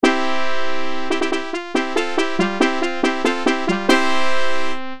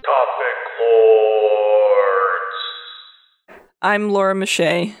I'm Laura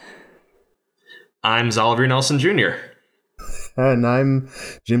Mache. I'm Zoliver Nelson Jr. And I'm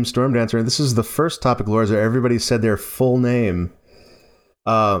Jim Stormdancer, and this is the first topic, Laura, where everybody said their full name.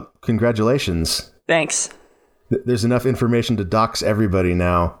 Congratulations. Thanks. There's enough information to dox everybody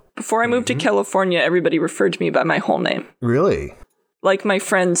now. Before I moved to California, everybody referred to me by my whole name. Really? Like my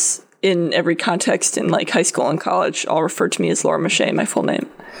friends in every context in like high school and college all referred to me as Laura Mache, my full name.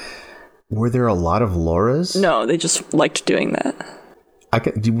 Were there a lot of Lauras? No, they just liked doing that.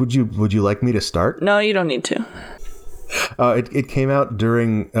 Would you like me to start? No, you don't need to. It came out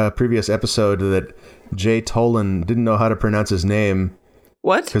during a previous episode that Jay Tolan didn't know how to pronounce his name.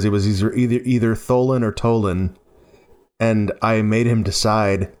 What? Because it was either Tholen or Tolan, and I made him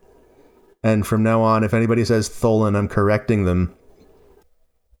decide. And from now on, if anybody says Tholen, I'm correcting them.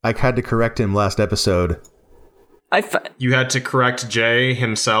 I had to correct him last episode. You had to correct Jay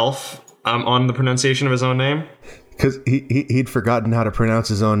himself on the pronunciation of his own name? Because he'd forgotten how to pronounce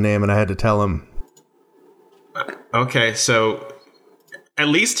his own name, and I had to tell him. Okay, so at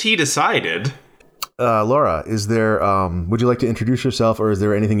least he decided. Laura, would you like to introduce yourself, or is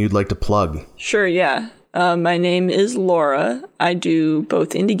there anything you'd like to plug? Sure, yeah. My name is Laura. I do both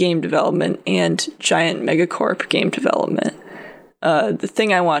indie game development and giant megacorp game development. The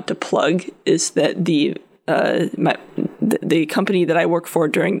thing I want to plug is that the company that I work for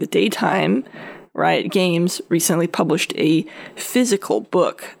during the daytime, Riot Games, recently published a physical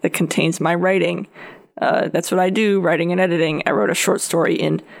book that contains my writing. That's what I do, writing and editing. I wrote a short story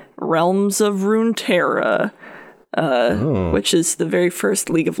in Realms of Runeterra, which is the very first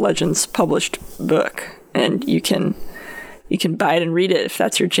League of Legends published book. And you can buy it and read it if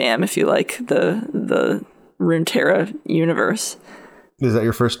that's your jam, if you like the Runeterra universe. Is that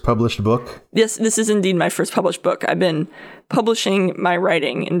your first published book? Yes, this is indeed my first published book. I've been publishing my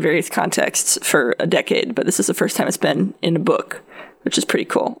writing in various contexts for a decade, but this is the first time it's been in a book, which is pretty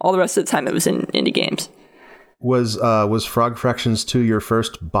cool. All the rest of the time it was in indie games. Was Frog Fractions 2 your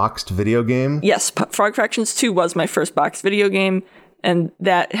first boxed video game? Yes, Frog Fractions 2 was my first boxed video game, and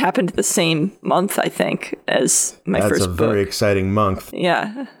that happened the same month, I think, as my first book. That's a very exciting month.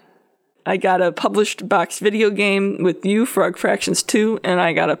 Yeah. I got a published boxed video game with you, Frog Fractions 2, and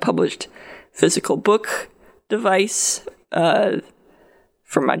I got a published physical book device for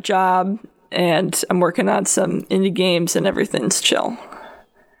my job, and I'm working on some indie games, and everything's chill.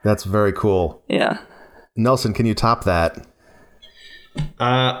 That's very cool. Yeah. Nelson, can you top that?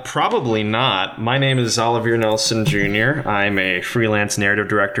 Probably not. My name is Oliver Nelson Jr. I'm a freelance narrative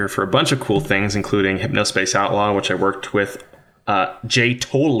director for a bunch of cool things, including Hypnospace Outlaw, which I worked with Jay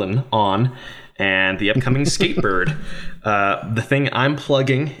Tolan on, and the upcoming Skatebird. The thing I'm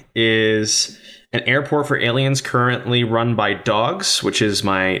plugging is an airport for aliens currently run by dogs, which is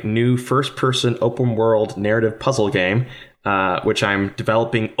my new first-person open-world narrative puzzle game, which I'm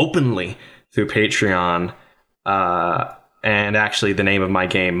developing openly through Patreon. And actually, the name of my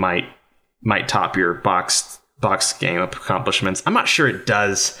game might top your box game accomplishments. I'm not sure it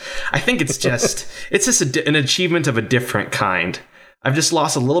does. I think it's just an achievement of a different kind. I've just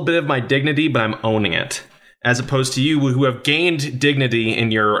lost a little bit of my dignity, but I'm owning it. As opposed to you, who have gained dignity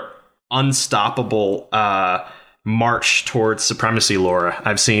in your unstoppable march towards supremacy, Laura.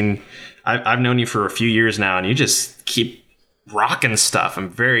 I've known you for a few years now, and you just keep rocking stuff.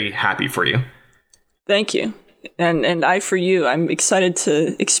 I'm very happy for you. Thank you. And I for you. I'm excited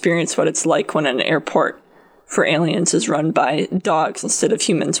to experience what it's like when an airport for aliens is run by dogs instead of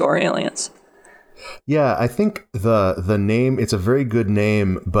humans or aliens. Yeah, I think the name, it's a very good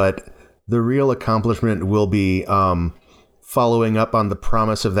name, but the real accomplishment will be following up on the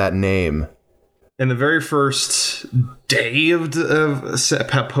promise of that name. In the very first day of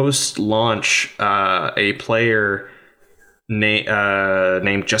post-launch, a player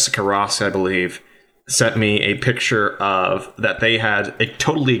named Jessica Ross, I believe, sent me a picture of that they had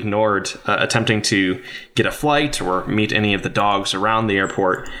totally ignored attempting to get a flight or meet any of the dogs around the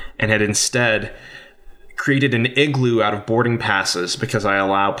airport, and had instead created an igloo out of boarding passes, because I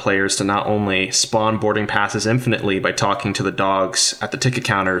allow players to not only spawn boarding passes infinitely by talking to the dogs at the ticket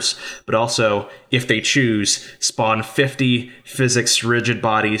counters, but also, if they choose, spawn 50 physics rigid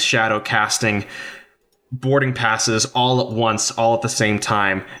bodies shadow casting boarding passes all at once, all at the same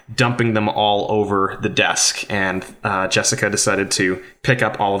time, dumping them all over the desk. And Jessica decided to pick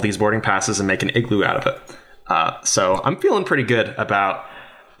up all of these boarding passes and make an igloo out of it. So I'm feeling pretty good about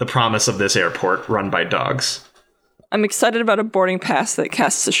the promise of this airport run by dogs. I'm excited about a boarding pass that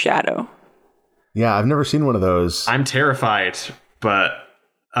casts a shadow. Yeah, I've never seen one of those. I'm terrified, but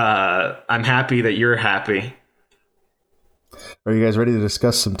I'm happy that you're happy. Are you guys ready to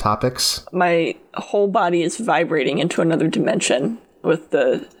discuss some topics? My whole body is vibrating into another dimension with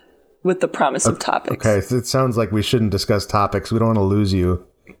the promise of topics. Okay, so it sounds like we shouldn't discuss topics. We don't want to lose you.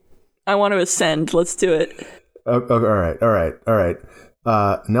 I want to ascend. Let's do it. All right.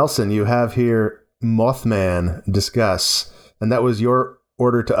 Nelson, you have here Mothman, discuss. And that was your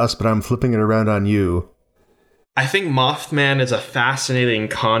order to us, but I'm flipping it around on you. I think Mothman is a fascinating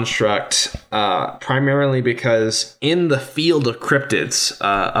construct, primarily because in the field of cryptids,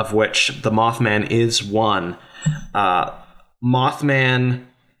 of which the Mothman is one, Mothman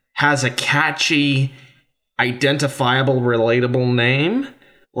has a catchy, identifiable, relatable name.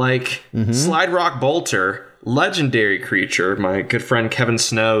 Like Slide Rock Bolter, legendary creature, my good friend Kevin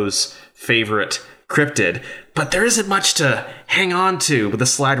Snow's favorite cryptid, but there isn't much to hang on to with the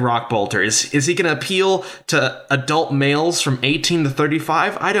Slide Rock Bolter. Is he going to appeal to adult males from 18 to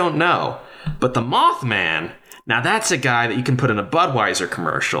 35? I don't know. But the Mothman, now that's a guy that you can put in a Budweiser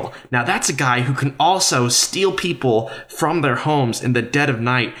commercial. Now that's a guy who can also steal people from their homes in the dead of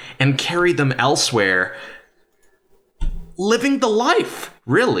night and carry them elsewhere, living the life,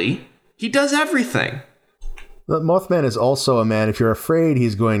 really. He does everything. The Mothman is also a man, if you're afraid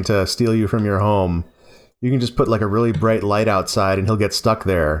he's going to steal you from your home, you can just put like a really bright light outside and he'll get stuck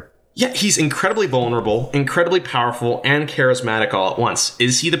there. Yeah, he's incredibly vulnerable, incredibly powerful, and charismatic all at once.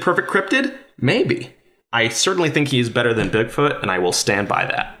 Is he the perfect cryptid? Maybe. I certainly think he is better than Bigfoot, and I will stand by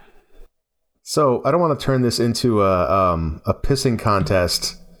that. So, I don't want to turn this into a pissing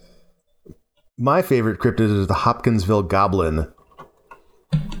contest. My favorite cryptid is the Hopkinsville Goblin.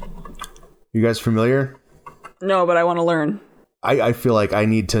 You guys familiar? No, but I want to learn. I feel like I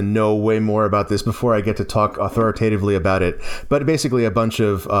need to know way more about this before I get to talk authoritatively about it. But basically a bunch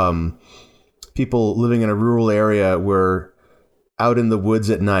of people living in a rural area were out in the woods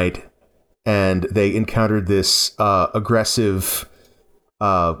at night, and they encountered this aggressive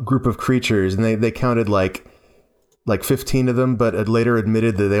group of creatures, and they counted like 15 of them, but later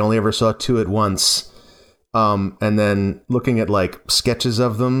admitted that they only ever saw 2 at once. And then looking at like sketches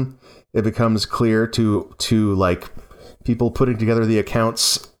of them, it becomes clear to like people putting together the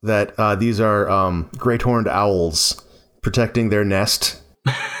accounts that these are great horned owls protecting their nest.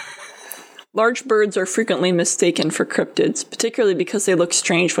 Large birds are frequently mistaken for cryptids, particularly because they look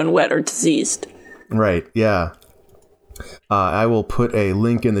strange when wet or diseased. Right, yeah. I will put a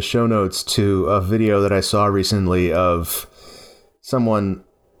link in the show notes to a video that I saw recently of someone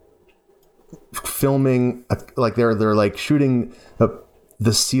filming, like they're like shooting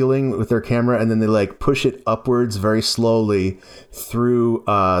the ceiling with their camera, and then they like push it upwards very slowly through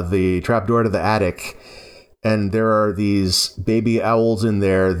the trapdoor to the attic. And there are these baby owls in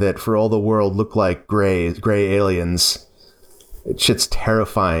there that for all the world look like gray aliens. Shit's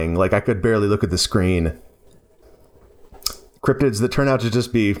terrifying. Like I could barely look at the screen. Cryptids that turn out to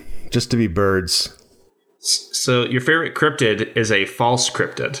just to be birds. So your favorite cryptid is a false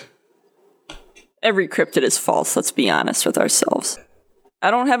cryptid. Every cryptid is false, let's be honest with ourselves. I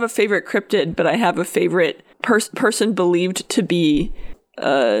don't have a favorite cryptid, but I have a favorite person believed to be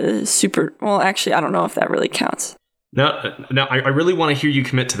super... Well, actually, I don't know if that really counts. No, I really want to hear you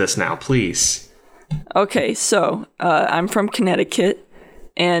commit to this now, please. Okay, so I'm from Connecticut,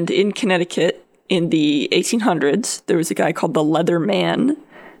 and in Connecticut, in the 1800s, there was a guy called the Leather Man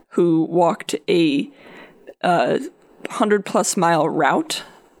who walked a 100-plus mile route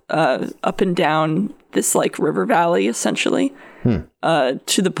up and down this like river valley, essentially,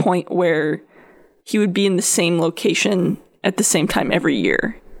 to the point where he would be in the same location at the same time every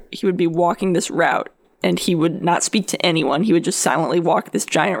year. He would be walking this route, and he would not speak to anyone. He would just silently walk this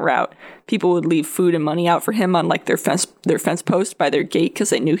giant route. People would leave food and money out for him on like their fence post by their gate because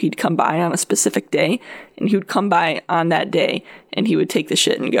they knew he'd come by on a specific day, and he would come by on that day, and he would take the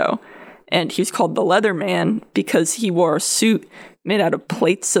shit and go. And he was called the Leather Man because he wore a suit made out of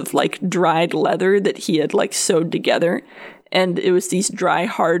plates of like dried leather that he had like sewed together. And it was these dry,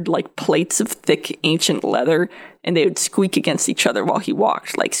 hard, like plates of thick, ancient leather, and they would squeak against each other while he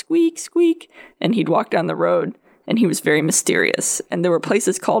walked, like squeak, squeak. And he'd walk down the road, and he was very mysterious. And there were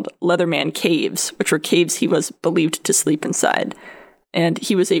places called Leatherman Caves, which were caves he was believed to sleep inside. And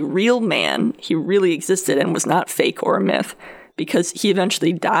he was a real man. He really existed and was not fake or a myth, because he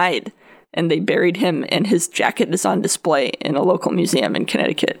eventually died, and they buried him, and his jacket is on display in a local museum in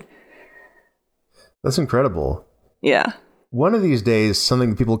Connecticut. That's incredible. Yeah. One of these days,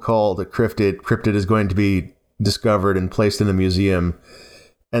 something people call the cryptid is going to be discovered and placed in a museum,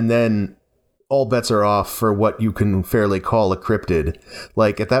 and then all bets are off for what you can fairly call a cryptid.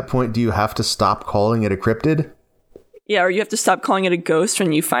 Like, at that point, do you have to stop calling it a cryptid? Yeah, or you have to stop calling it a ghost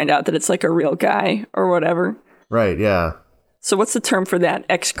when you find out that it's like a real guy or whatever. Right, yeah. So what's the term for that?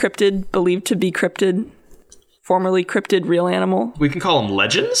 Ex-cryptid, believed to be cryptid, formerly cryptid real animal? We can call them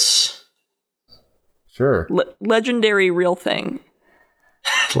legends? Sure. Legendary real thing.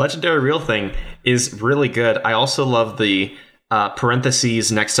 Legendary real thing is really good. I also love the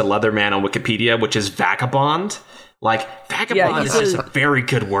parentheses next to Leatherman on Wikipedia, which is vagabond. Like, vagabond is just a very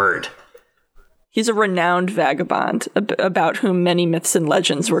good word. He's a renowned vagabond about whom many myths and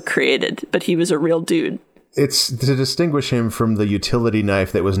legends were created, but he was a real dude. It's to distinguish him from the utility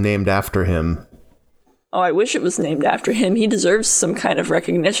knife that was named after him. Oh, I wish it was named after him. He deserves some kind of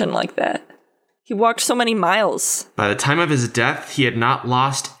recognition like that. He walked so many miles. By the time of his death, he had not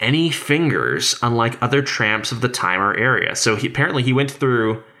lost any fingers, unlike other tramps of the time or area. So he went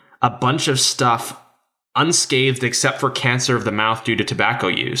through a bunch of stuff unscathed except for cancer of the mouth due to tobacco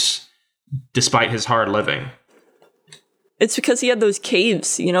use, despite his hard living. It's because he had those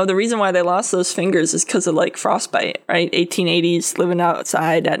caves. You know, the reason why they lost those fingers is because of, like, frostbite, right? 1880s, living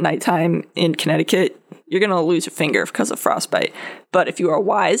outside at nighttime in Connecticut, you're going to lose your finger because of frostbite. But if you are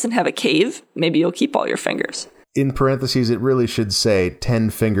wise and have a cave, maybe you'll keep all your fingers. In parentheses, it really should say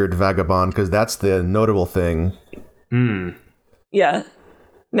 10-fingered vagabond, because that's the notable thing. Yeah.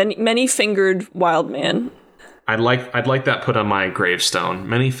 Many-fingered wild man. I'd like that put on my gravestone.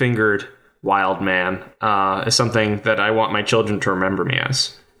 Many-fingered wild man is something that I want my children to remember me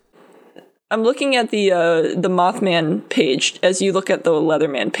as. I'm looking at the Mothman page as you look at the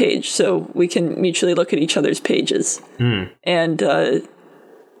Leatherman page, so we can mutually look at each other's pages. And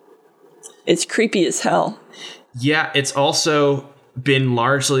it's creepy as hell. Yeah, it's also been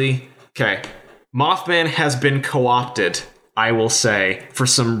largely... Okay, Mothman has been co-opted, I will say, for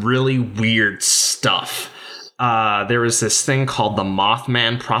some really weird stuff. There was this thing called the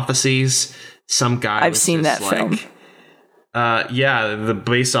Mothman Prophecies. Some guy... I've seen that film.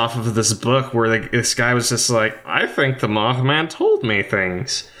 Based off of this book where this guy was just like, I think the Mothman told me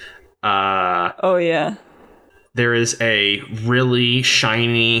things. Oh, yeah. There is a really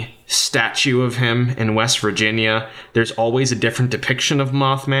shiny statue of him in West Virginia. There's always a different depiction of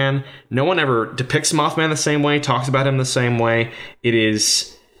Mothman. No one ever depicts Mothman the same way, talks about him the same way. It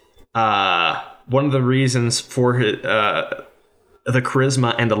is one of the reasons for the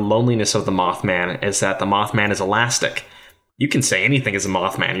charisma and the loneliness of the Mothman is that the Mothman is elastic. You can say anything is a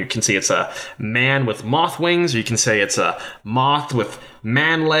Mothman. You can say it's a man with moth wings, or you can say it's a moth with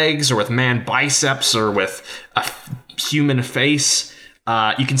man legs, or with man biceps, or with a human face.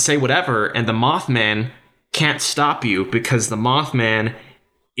 You can say whatever, and the Mothman can't stop you because the Mothman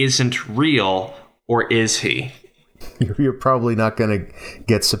isn't real, or is he? You're probably not going to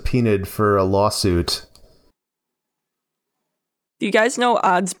get subpoenaed for a lawsuit. Do you guys know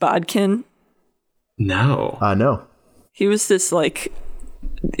Odds Bodkin? No. No. He was this, like,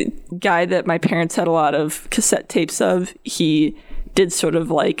 guy that my parents had a lot of cassette tapes of. He did sort of,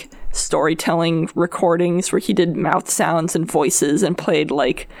 like, storytelling recordings where he did mouth sounds and voices and played,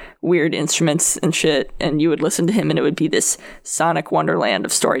 like, weird instruments and shit. And you would listen to him and it would be this sonic wonderland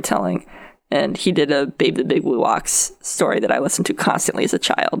of storytelling. And he did a Babe the Big Blue Ox story that I listened to constantly as a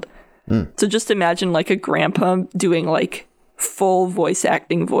child. So just imagine, like, a grandpa doing, like, full voice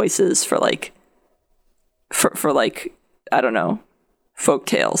acting voices for, like, for like, I don't know, folk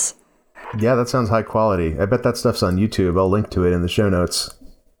tales. Yeah, that sounds high quality. I bet that stuff's on YouTube. I'll link to it in the show notes.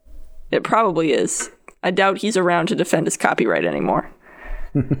 It probably is. I doubt he's around to defend his copyright anymore.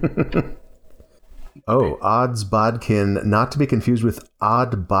 Oh, Odds Bodkin, not to be confused with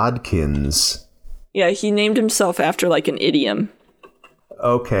Odd Bodkins. Yeah, he named himself after, like, an idiom.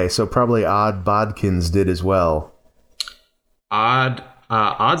 Okay, so probably Odd Bodkins did as well.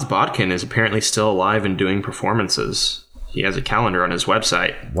 Odds Bodkin is apparently still alive and doing performances. He has a calendar on his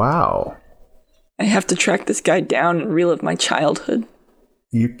website. Wow. I have to track this guy down and relive my childhood.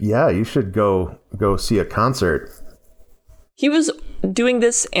 You should go see a concert. He was doing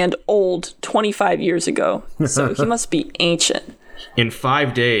this and old 25 years ago, so he must be ancient. In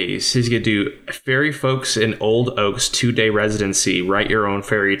 5 days, he's going to do Fairy Folks in Old Oaks 2-day residency, Write Your Own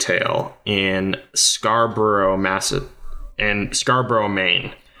Fairy Tale in Scarborough, Maine,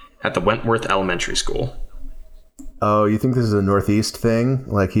 at the Wentworth Elementary School. Oh, you think this is a Northeast thing?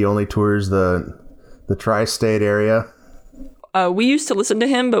 Like he only tours the tri-state area? We used to listen to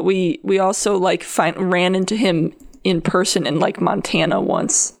him, but we also like ran into him in person in like Montana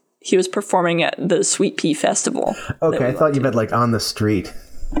once. He was performing at the Sweet Pea Festival. Okay, I thought you meant like on the street.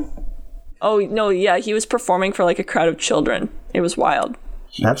 Oh, no, yeah, he was performing for like a crowd of children. It was wild.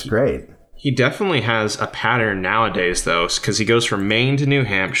 That's great. He definitely has a pattern nowadays, though, because he goes from Maine to New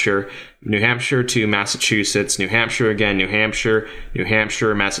Hampshire to Massachusetts, New Hampshire again, New Hampshire,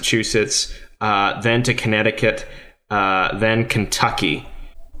 Massachusetts, then to Connecticut, then Kentucky.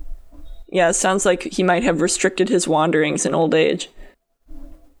 Yeah, it sounds like he might have restricted his wanderings in old age.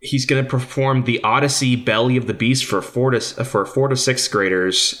 He's going to perform the Odyssey Belly of the Beast for 4 to 6th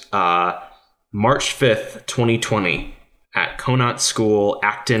graders March 5th, 2020 at Conant School,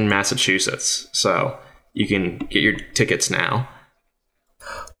 Acton, Massachusetts. So you can get your tickets now.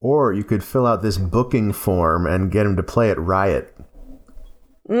 Or you could fill out this booking form and get him to play at Riot.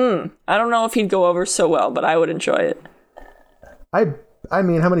 I don't know if he'd go over so well, but I would enjoy it. I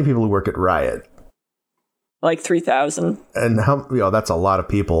mean, how many people work at Riot? Like 3,000. And that's a lot of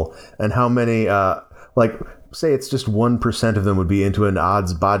people. And how many, say it's just 1% of them would be into an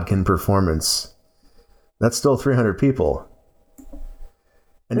Odds Bodkin performance. That's still 300 people.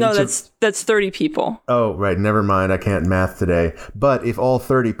 And no, that's 30 people. Oh, right. Never mind. I can't math today. But if all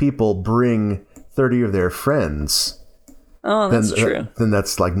 30 people bring 30 of their friends... Oh, that's true. Then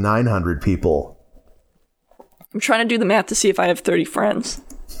that's like 900 people. I'm trying to do the math to see if I have 30 friends.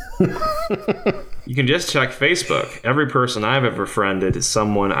 You can just check Facebook. Every person I've ever friended is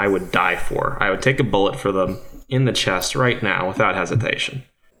someone I would die for. I would take a bullet for them in the chest right now without hesitation.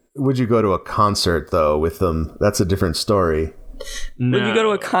 Would you go to a concert, though, with them? That's a different story. No. Would you go to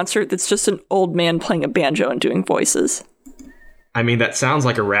a concert that's just an old man playing a banjo and doing voices? I mean, that sounds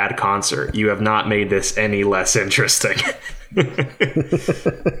like a rad concert. You have not made this any less interesting.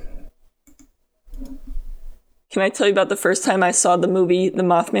 Can I tell you about the first time I saw the movie The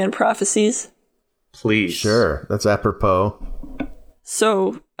Mothman Prophecies? Please. Sure, that's apropos.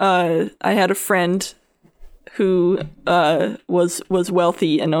 So, I had a friend who was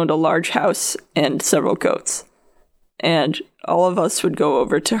wealthy and owned a large house and several goats. And all of us would go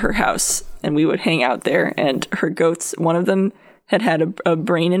over to her house, and we would hang out there. And her goats, one of them had a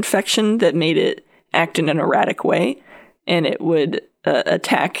brain infection that made it act in an erratic way, and it would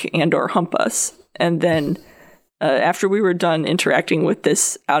attack and or hump us. And then after we were done interacting with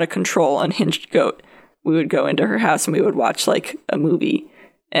this out-of-control, unhinged goat, we would go into her house and we would watch, like, a movie.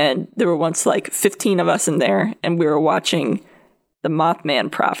 And there were once, like, 15 of us in there, and we were watching The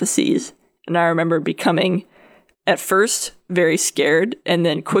Mothman Prophecies. And I remember becoming, at first, very scared, and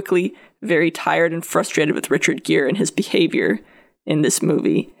then quickly very tired and frustrated with Richard Gere and his behavior in this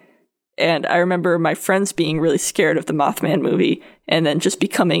movie. And I remember my friends being really scared of the Mothman movie, and then just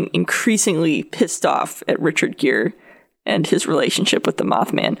becoming increasingly pissed off at Richard Gere and his relationship with the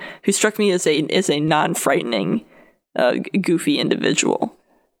Mothman, who struck me as a non-frightening, goofy individual.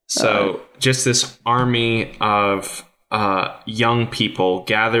 So just this army of young people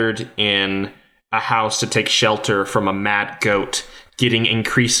gathered in a house to take shelter from a mad goat, getting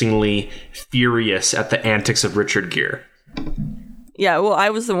increasingly furious at the antics of Richard Gere. Yeah, well, I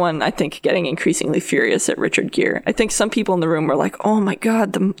was the one, I think, getting increasingly furious at Richard Gere. I think some people in the room were like, oh my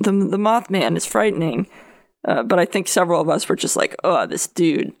god, the Mothman is frightening. But I think several of us were just like, oh, this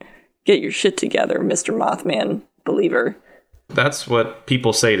dude, get your shit together, Mr. Mothman believer. That's what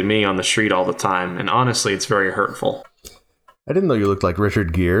people say to me on the street all the time, and honestly, it's very hurtful. I didn't know you looked like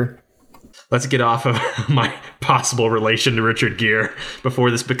Richard Gere. Let's get off of my possible relation to Richard Gere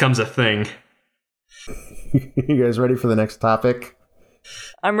before this becomes a thing. You guys ready for the next topic?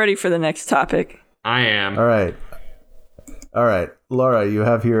 I'm ready for the next topic. I am. All right. Laura, you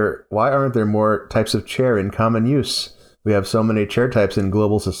have here, why aren't there more types of chair in common use? We have so many chair types in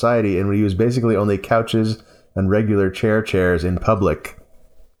global society, and we use basically only couches and regular chairs in public.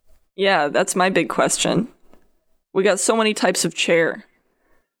 Yeah, that's my big question. We got so many types of chair.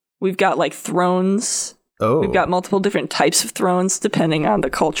 We've got, like, thrones. Oh. We've got multiple different types of thrones depending on the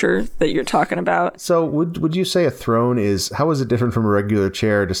culture that you're talking about. So would you say a throne how is it different from a regular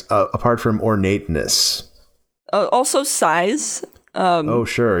chair, just apart from ornateness? Also size. Oh,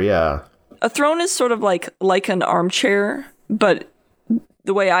 sure, yeah. A throne is sort of like an armchair, but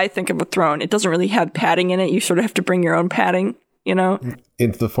the way I think of a throne, it doesn't really have padding in it. You sort of have to bring your own padding, you know?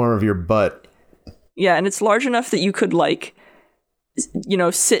 Into the form of your butt. Yeah, and it's large enough that you could, like, you know,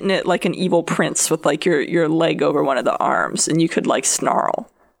 sit in it like an evil prince with, like, your leg over one of the arms, and you could, like, snarl,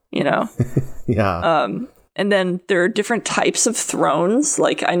 you know? Yeah. And then there are different types of thrones.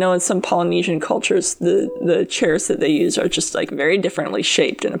 Like, I know in some Polynesian cultures, the chairs that they use are just, like, very differently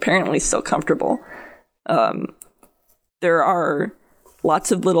shaped and apparently still comfortable. There are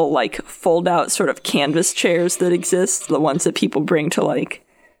lots of little, like, fold-out sort of canvas chairs that exist, the ones that people bring to, like,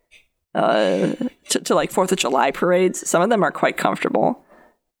 to 4th of July parades. Some of them are quite comfortable.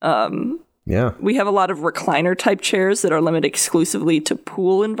 Yeah. We have a lot of recliner type chairs that are limited exclusively to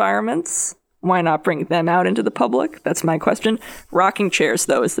pool environments. Why not bring them out into the public? That's my question. Rocking chairs,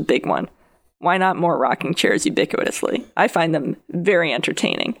 though, is the big one. Why not more rocking chairs ubiquitously? I find them very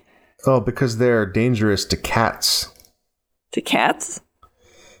entertaining. Oh, because they're dangerous to cats. To cats?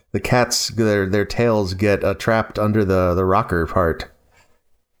 The cats, their tails get trapped under the rocker part.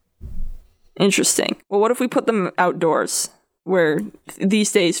 Interesting. Well, what if we put them outdoors, where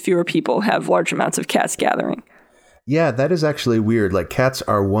these days fewer people have large amounts of cats gathering? Yeah, that is actually weird. Like, cats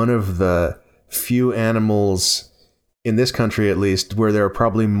are one of the few animals, in this country at least, where there are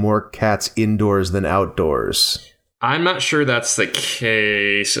probably more cats indoors than outdoors. I'm not sure that's the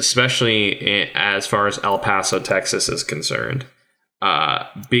case, especially as far as El Paso, Texas is concerned.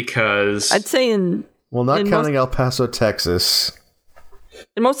 Because I'd say not counting El Paso, Texas.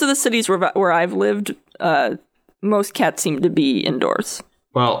 In most of the cities where I've lived, most cats seem to be indoors.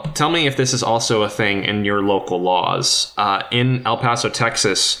 Well, tell me if this is also a thing in your local laws. In El Paso,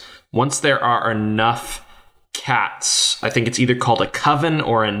 Texas, once there are enough cats, I think it's either called a coven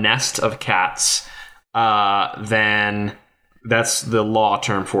or a nest of cats, then that's the law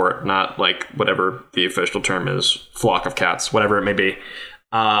term for it, not like whatever the official term is, flock of cats, whatever it may be.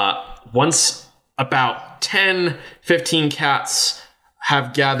 Once about 10, 15 cats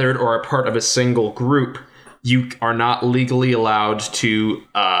have gathered or are part of a single group, you are not legally allowed to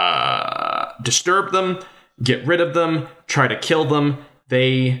disturb them, get rid of them, try to kill them.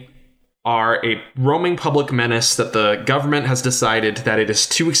 They are a roaming public menace that the government has decided that it is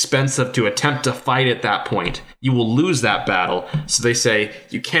too expensive to attempt to fight at that point. You will lose that battle. So they say,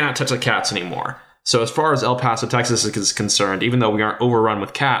 you cannot touch the cats anymore. So as far as El Paso, Texas is concerned, even though we aren't overrun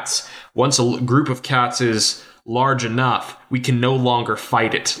with cats, once a group of cats is large enough, we can no longer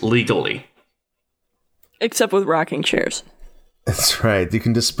fight it legally. Except with rocking chairs. That's right. You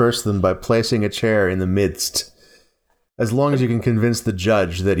can disperse them by placing a chair in the midst. As long as you can convince the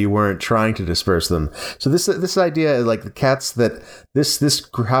judge that you weren't trying to disperse them. So this idea, like the cats, that this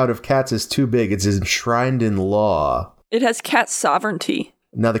crowd of cats is too big. It's enshrined in law. It has cat sovereignty.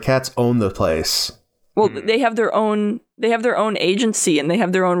 Now the cats own the place. Well, they have their own agency, and they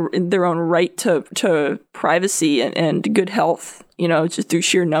have their own right to privacy and good health. You know, just through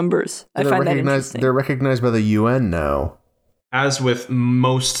sheer numbers. I find that interesting. They're recognized by the UN now. As with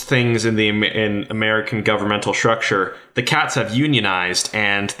most things in American governmental structure, the cats have unionized,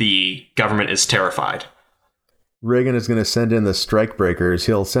 and the government is terrified. Reagan is going to send in the strikebreakers.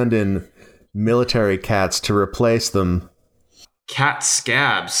 He'll send in military cats to replace them. Cat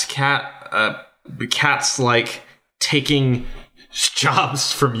scabs. Cats like taking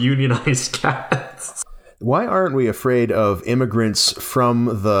jobs from unionized cats. Why aren't we afraid of immigrants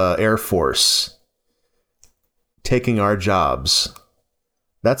from the Air Force taking our jobs?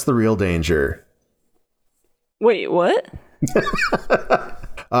 That's the real danger. Wait, what?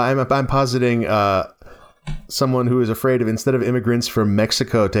 I'm positing someone who is afraid of, instead of immigrants from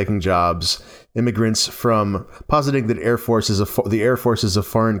Mexico taking jobs, immigrants from, positing that the Air Force is a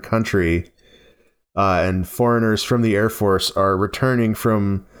foreign country, and foreigners from the Air Force are returning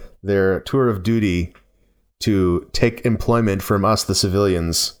from their tour of duty to take employment from us, the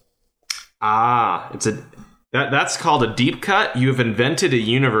civilians. That's called a deep cut. You have invented a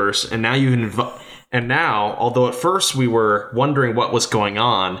universe, and now although at first we were wondering what was going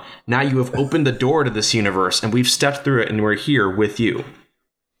on, now you have opened the door to this universe, and we've stepped through it, and we're here with you.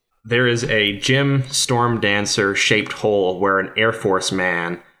 There is a Jim Storm Dancer shaped hole where an Air Force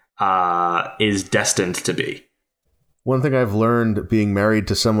man is destined to be. One thing I've learned being married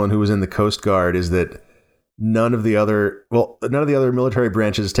to someone who was in the Coast Guard is that none of the other military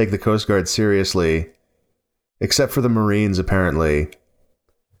branches take the Coast Guard seriously, except for the Marines, apparently.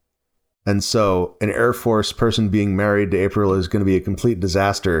 And so an Air Force person being married to April is going to be a complete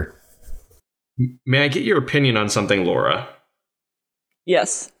disaster. May I get your opinion on something, Laura?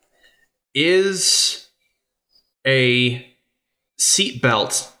 Yes. Is a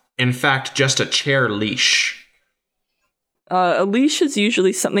seatbelt, in fact, just a chair leash? A leash is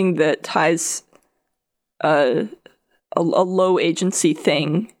usually something that ties a low agency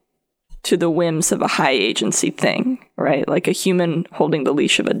thing to the whims of a high agency thing, right? Like a human holding the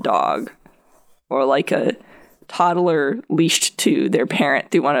leash of a dog, or like a toddler leashed to their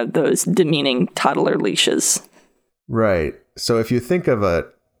parent through one of those demeaning toddler leashes. Right. So if you think of a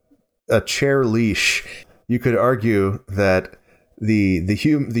chair leash, you could argue that the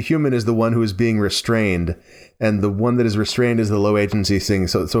human is the one who is being restrained, and the one that is restrained is the low agency thing.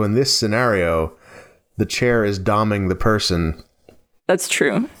 So in this scenario, the chair is doming the person. That's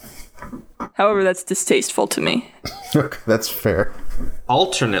true. However, that's distasteful to me. That's fair.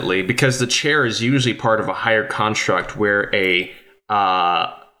 Alternately, because the chair is usually part of a higher construct where the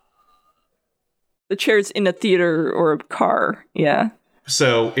chair's in a theater or a car, yeah.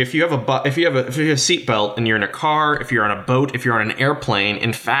 So if you have a seatbelt and you're in a car, if you're on a boat, if you're on an airplane,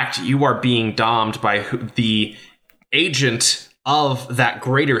 in fact, you are being dommed by the agent of that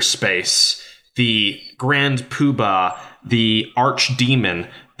greater space, the Grand Poobah, the archdemon,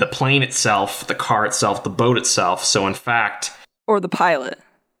 the plane itself, the car itself, the boat itself. So in fact... Or the pilot.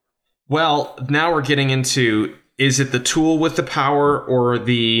 Well, now we're getting into, is it the tool with the power or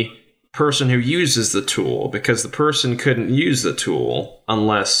the person who uses the tool? Because the person couldn't use the tool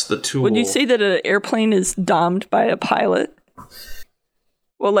unless the tool... Would you say that an airplane is domed by a pilot?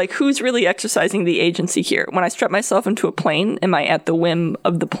 Well, like, who's really exercising the agency here? When I strap myself into a plane, am I at the whim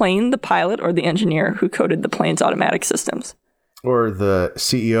of the plane, the pilot, or the engineer who coded the plane's automatic systems? Or the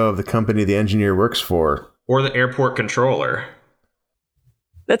CEO of the company the engineer works for. Or the airport controller.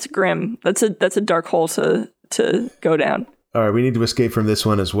 That's grim. That's a dark hole to go down. All right, we need to escape from this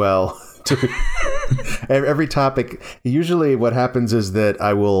one as well. Every topic, usually what happens is that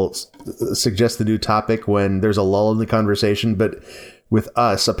I will suggest the new topic when there's a lull in the conversation, but with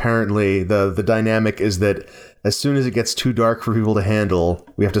us, apparently, the dynamic is that as soon as it gets too dark for people to handle,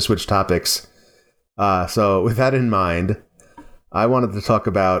 we have to switch topics. So with that in mind, I wanted to talk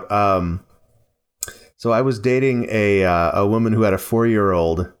about... So I was dating a woman who had a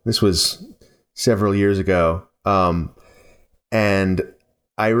 4-year-old. This was several years ago. And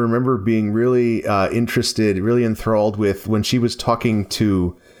I remember being really interested, really enthralled with when she was talking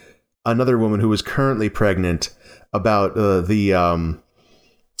to another woman who was currently pregnant about the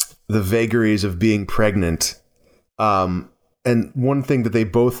vagaries of being pregnant. And one thing that they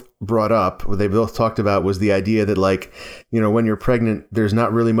both brought up, what they both talked about, was the idea that, like, you know, when you're pregnant, there's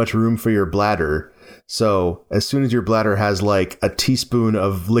not really much room for your bladder. So as soon as your bladder has like a teaspoon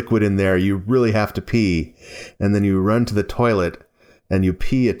of liquid in there, you really have to pee. And then you run to the toilet and you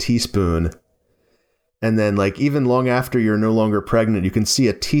pee a teaspoon. And then, like, even long after you're no longer pregnant, you can see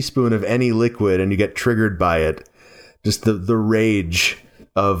a teaspoon of any liquid and you get triggered by it. Just the rage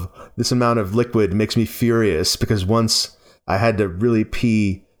of this amount of liquid makes me furious, because once I had to really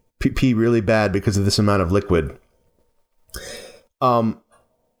pee really bad because of this amount of liquid.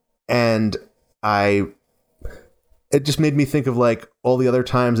 And it just made me think of, like, all the other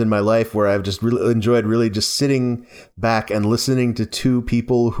times in my life where I've just really enjoyed really just sitting back and listening to two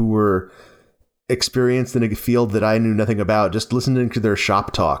people who were experienced in a field that I knew nothing about, just listening to their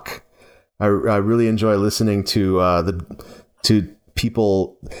shop talk. I really enjoy listening to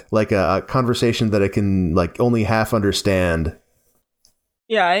people, like a conversation that I can, like, only half understand.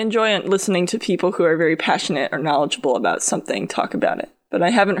 Yeah, I enjoy listening to people who are very passionate or knowledgeable about something talk about it. But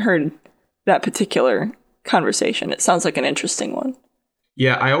I haven't heard that particular conversation. It sounds like an interesting one.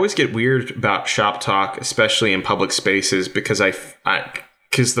 Yeah, I always get weird about shop talk, especially in public spaces, because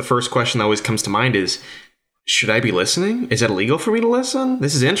because the first question that always comes to mind is, should I be listening? Is it illegal for me to listen?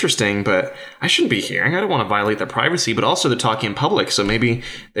 This is interesting, but I shouldn't be hearing. I don't want to violate their privacy, but also they're talking in public, so maybe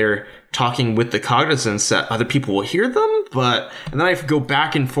they're talking with the cognizance that other people will hear them, and then I go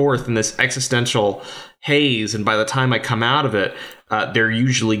back and forth in this existential haze, and by the time I come out of it, they're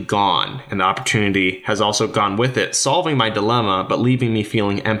usually gone, and the opportunity has also gone with it, solving my dilemma, but leaving me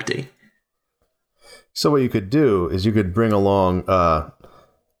feeling empty. So what you could do is you could bring along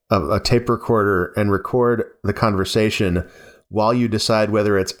a tape recorder and record the conversation while you decide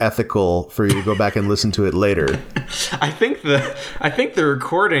whether it's ethical for you to go back and listen to it later. I think the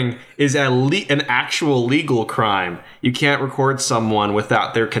recording is an actual legal crime. You can't record someone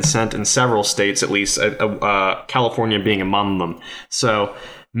without their consent in several states, at least, California being among them. So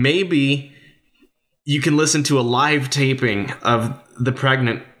maybe you can listen to a live taping of the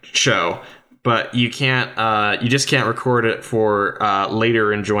pregnant show, but you can't. You just can't record it for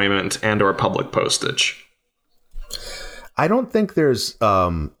later enjoyment and or public postage. I don't think there's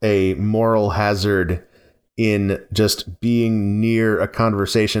a moral hazard in just being near a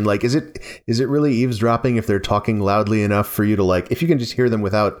conversation. Like, is it really eavesdropping if they're talking loudly enough for you to, like, if you can just hear them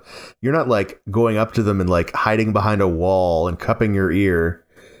without, you're not like going up to them and like hiding behind a wall and cupping your ear.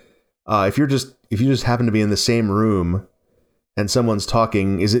 If you just happen to be in the same room and someone's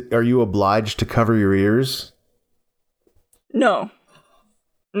talking, are you obliged to cover your ears? No,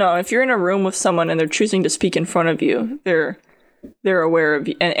 if you're in a room with someone and they're choosing to speak in front of you, they're aware of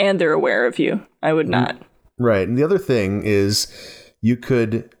you, and they're aware of you. I would not. Right. And the other thing is you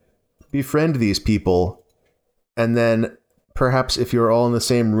could befriend these people, and then perhaps if you're all in the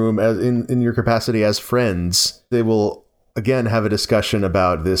same room as in your capacity as friends, they will again have a discussion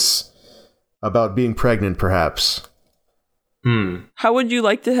about being pregnant, perhaps. How would you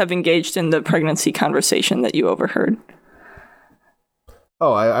like to have engaged in the pregnancy conversation that you overheard?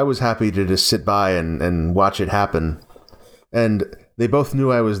 Oh, I was happy to just sit by and watch it happen. And they both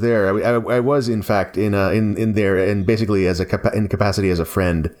knew I was there. I was, in fact, in there, and basically in capacity as a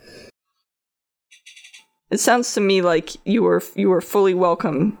friend. It sounds to me like you were fully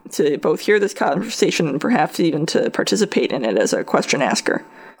welcome to both hear this conversation and perhaps even to participate in it as a question asker.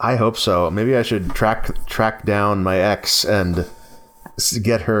 I hope so. Maybe I should track down my ex and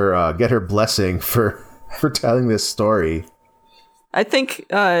get her blessing for telling this story. I think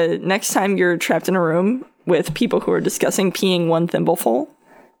next time you're trapped in a room with people who are discussing peeing one thimbleful,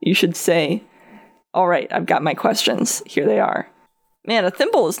 you should say, "All right, I've got my questions. Here they are." Man, a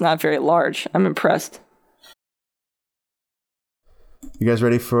thimble is not very large. I'm impressed. You guys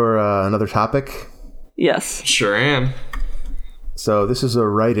ready for another topic? Yes. Sure am. So this is a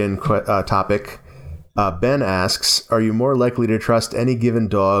write-in topic. Ben asks, are you more likely to trust any given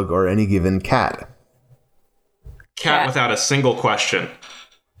dog or any given cat? Cat without a single question.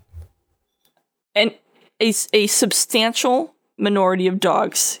 And a substantial minority of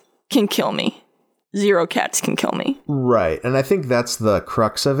dogs can kill me. 0 cats can kill me. Right. And I think that's the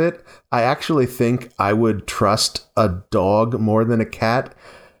crux of it. I actually think I would trust a dog more than a cat,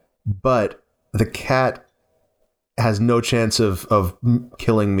 but the cat has no chance of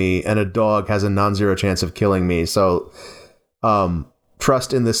killing me, and a dog has a non-zero chance of killing me. So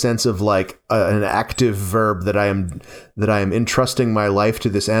trust in the sense of like an active verb that I am entrusting my life to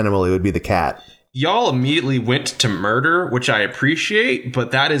this animal, it would be the cat. Y'all immediately went to murder, which I appreciate,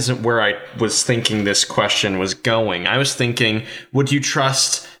 but that isn't where I was thinking this question was going. I was thinking, would you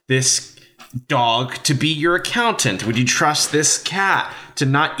trust this dog to be your accountant? Would you trust this cat to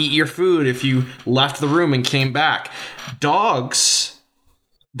not eat your food if you left the room and came back? Dogs,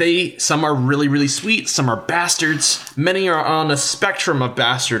 some are really, really sweet. Some are bastards. Many are on a spectrum of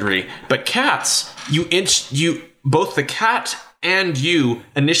bastardry. But cats, both the cat and you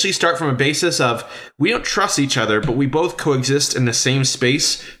initially start from a basis of we don't trust each other, but we both coexist in the same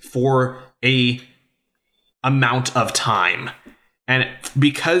space for a amount of time. And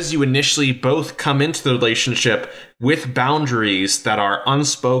because you initially both come into the relationship with boundaries that are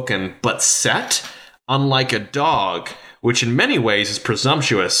unspoken but set, unlike a dog, which in many ways is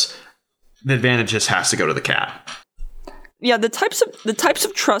presumptuous, the advantage just has to go to the cat. Yeah, the types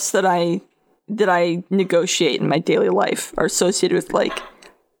of trust that I negotiate in my daily life are associated with like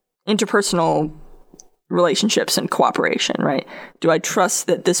interpersonal relationships and cooperation, right? Do I trust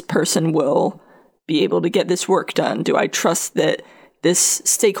that this person will be able to get this work done? Do I trust that this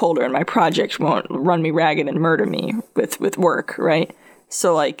stakeholder in my project won't run me ragged and murder me with work, right?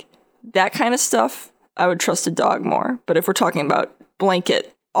 So like that kind of stuff, I would trust a dog more. But if we're talking about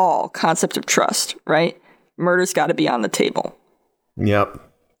blanket, all concept of trust, right? Murder's got to be on the table. Yep.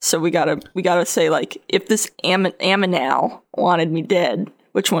 So we gotta say, like, if this Aminal wanted me dead,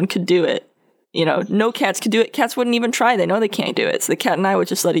 which one could do it? You know, no cats could do it. Cats wouldn't even try. They know they can't do it. So the cat and I would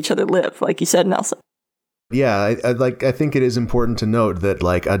just let each other live, like you said, Nelson. Yeah, I think it is important to note that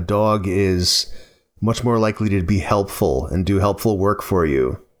like a dog is much more likely to be helpful and do helpful work for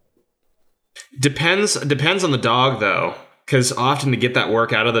you. Depends on the dog though, because often to get that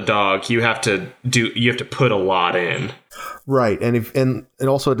work out of the dog, you have to put a lot in. Right, and it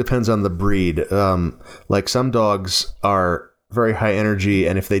also depends on the breed. Like some dogs are very high energy,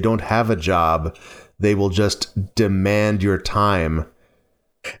 and if they don't have a job, they will just demand your time,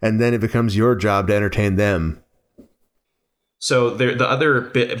 and then it becomes your job to entertain them. So the other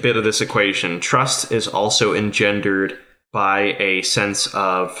bit of this equation, trust is also engendered by a sense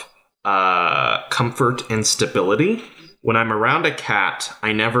of comfort and stability. When I'm around a cat,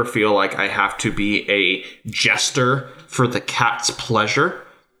 I never feel like I have to be a jester for the cat's pleasure.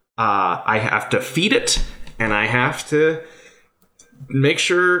 I have to feed it, and I have to make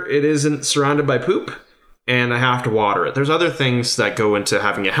sure it isn't surrounded by poop, and I have to water it. There's other things that go into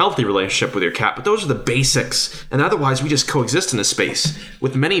having a healthy relationship with your cat, but those are the basics, and otherwise we just coexist in a space.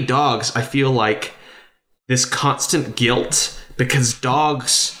 With many dogs, I feel like this constant guilt, because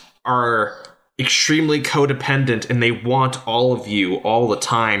dogs are extremely codependent and they want all of you all the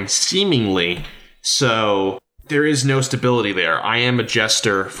time, seemingly. So there is no stability there. I am a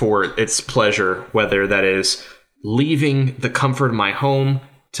jester for its pleasure, whether that is leaving the comfort of my home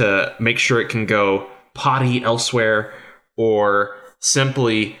to make sure it can go potty elsewhere, or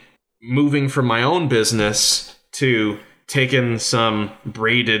simply moving from my own business to taking some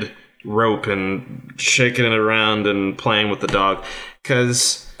braided rope and shaking it around and playing with the dog.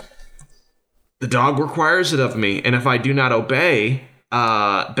 Because the dog requires it of me, and if I do not obey,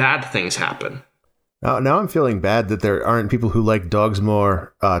 bad things happen. Now I'm feeling bad that there aren't people who like dogs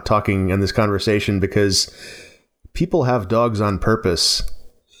more talking in this conversation, because people have dogs on purpose,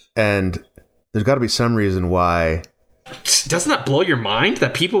 and there's got to be some reason why. Doesn't that blow your mind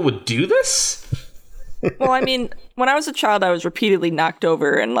that people would do this? Well, I mean, when I was a child, I was repeatedly knocked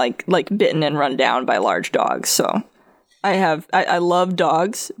over and like bitten and run down by large dogs. So I love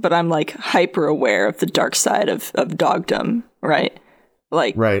dogs, but I'm like hyper aware of the dark side of dogdom, right?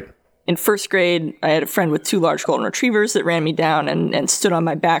 Like, Right. in first grade, I had a friend with 2 large golden retrievers that ran me down and stood on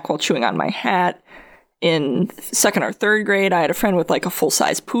my back while chewing on my hat. In second or third grade, I had a friend with like a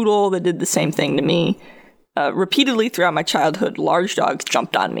full-size poodle that did the same thing to me. Repeatedly throughout my childhood, large dogs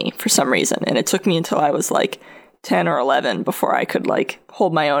jumped on me for some reason, and it took me until I was like 10 or 11 before I could like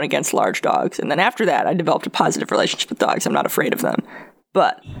hold my own against large dogs. And then after that, I developed a positive relationship with dogs. I'm not afraid of them,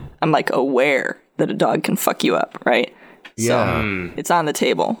 but I'm like aware that a dog can fuck you up, right? Yeah. So it's on the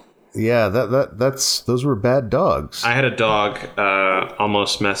table. Yeah, those were bad dogs. I had a dog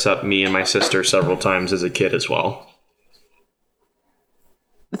almost mess up me and my sister several times as a kid as well.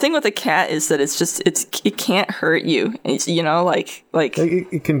 The thing with a cat is that it can't hurt you. It's, you know, like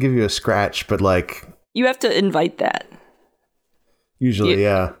It can give you a scratch, but like you have to invite that. usually,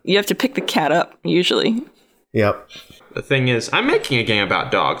 yeah. You have to pick the cat up, usually. Yep. The thing is, I'm making a game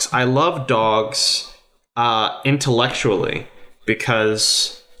about dogs. I love dogs intellectually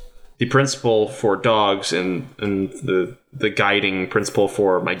because the principle for dogs and the guiding principle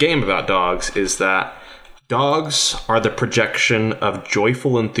for my game about dogs is that dogs are the projection of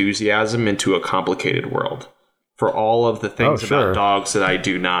joyful enthusiasm into a complicated world. For all of the things about dogs that I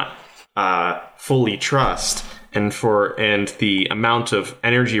do not fully trust, and the amount of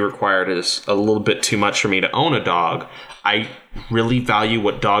energy required is a little bit too much for me to own a dog, I really value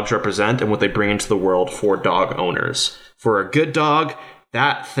what dogs represent and what they bring into the world for dog owners. For a good dog,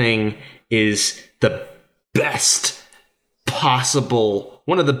 that thing is the best possible,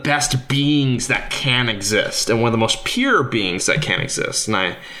 one of the best beings that can exist, and one of the most pure beings that can exist. And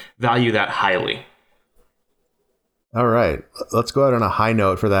I value that highly. All right. Let's go out on a high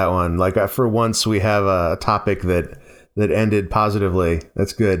note for that one. Like, for once, we have a topic that ended positively.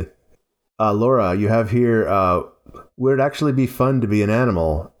 That's good. Laura, you have here, would it actually be fun to be an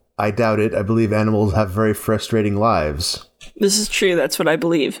animal? I doubt it. I believe animals have very frustrating lives. This is true. That's what I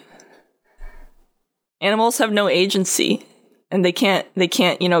believe. Animals have no agency, and they can't,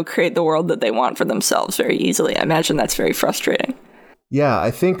 create the world that they want for themselves very easily. I imagine that's very frustrating. Yeah,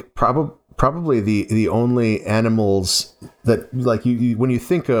 I think probably the only animals that, like, you when you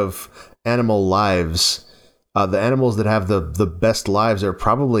think of animal lives, the animals that have the best lives are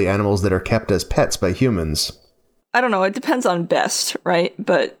probably animals that are kept as pets by humans. I don't know. It depends on best, right?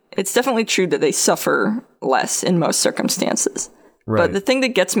 But it's definitely true that they suffer less in most circumstances. Right. But the thing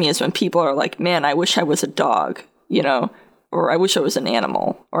that gets me is when people are like, man, I wish I was a dog, or I wish I was an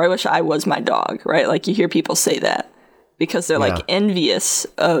animal, or I wish I was my dog, right? Like, you hear people say that because they're like envious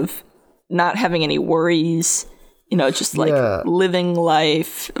of not having any worries, just like living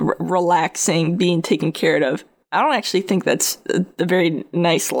life, relaxing, being taken care of. I don't actually think that's a very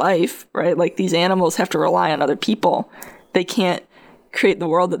nice life, right? Like, these animals have to rely on other people. They can't create the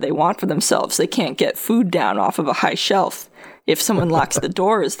world that they want for themselves. They can't get food down off of a high shelf. If someone locks the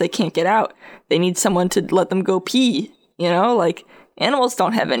doors, they can't get out. They need someone to let them go pee, like, animals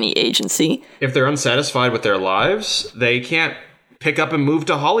don't have any agency. If they're unsatisfied with their lives, they can't pick up and move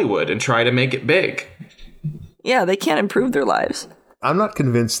to Hollywood and try to make it big. Yeah, they can't improve their lives. I'm not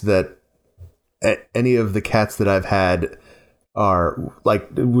convinced that any of the cats that I've had are like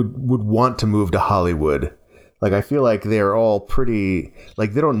would want to move to Hollywood. Like, I feel like they're all pretty,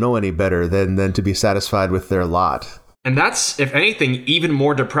 like, they don't know any better than to be satisfied with their lot. And that's, if anything, even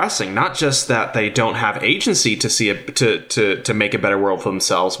more depressing. Not just that they don't have agency to see to make a better world for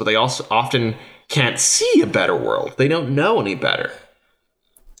themselves, but they also often can't see a better world. They don't know any better.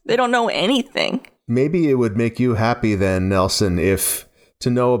 They don't know anything. Maybe it would make you happy then, Nelson, if to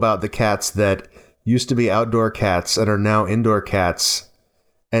know about the cats that used to be outdoor cats and are now indoor cats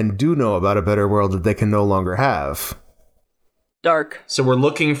and do know about a better world that they can no longer have. Dark. So we're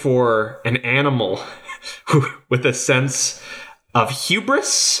looking for an animal with a sense of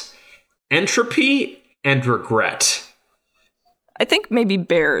hubris, entropy, and regret. I think maybe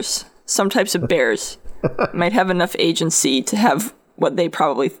bears. Some types of bears might have enough agency to have what they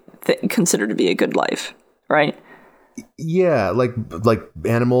probably consider to be a good life, right? Yeah, like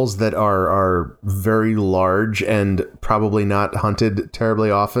animals that are very large and probably not hunted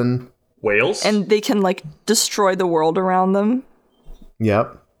terribly often. Whales? And they can, like, destroy the world around them.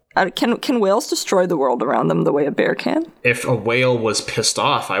 Yep. Can whales destroy the world around them the way a bear can? If a whale was pissed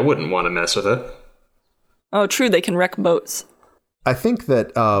off, I wouldn't want to mess with it. Oh, true. They can wreck boats. I think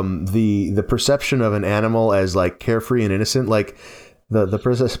that the perception of an animal as, like, carefree and innocent, like the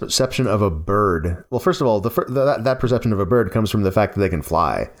perception of a bird. Well, first of all, that perception of a bird comes from the fact that they can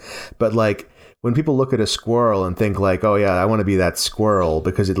fly. But, like, when people look at a squirrel and think like, oh yeah, I want to be that squirrel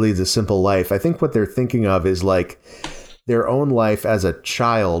because it leads a simple life, I think what they're thinking of is like their own life as a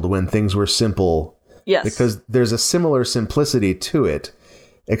child when things were simple. Yes. Because there's a similar simplicity to it,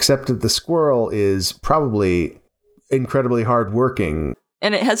 except that the squirrel is probably incredibly hardworking.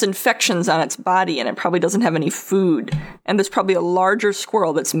 And it has infections on its body, and it probably doesn't have any food. And there's probably a larger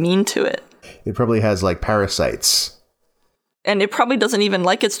squirrel that's mean to it. It probably has like parasites. And it probably doesn't even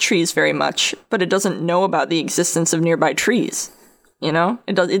like its trees very much, but it doesn't know about the existence of nearby trees. You know?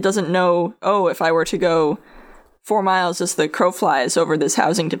 It doesn't know, oh, if I were to go 4 miles as the crow flies over this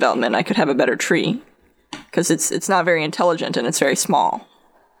housing development, I could have a better tree. Because it's not very intelligent, and it's very small.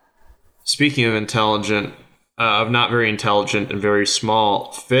 Speaking of intelligent, of not very intelligent and very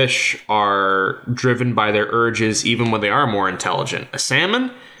small, fish are driven by their urges even when they are more intelligent. A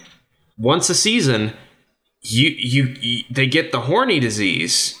salmon, once a season, they get the horny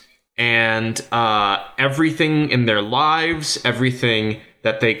disease, and everything in their lives, everything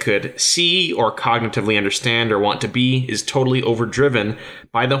that they could see or cognitively understand or want to be is totally overdriven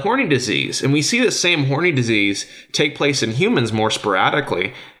by the horny disease. And we see the same horny disease take place in humans more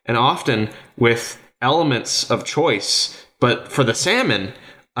sporadically and often with elements of choice. But for the salmon,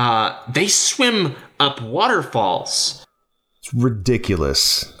 they swim up waterfalls. It's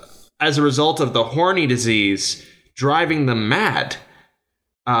ridiculous. As a result of the horny disease driving them mad.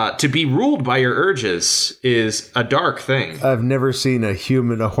 To be ruled by your urges is a dark thing. I've never seen a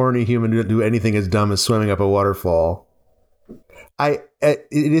horny human do anything as dumb as swimming up a waterfall. It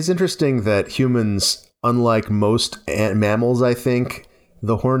is interesting that humans, unlike most mammals, I think,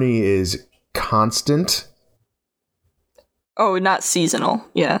 the horny is constant. Oh, not seasonal.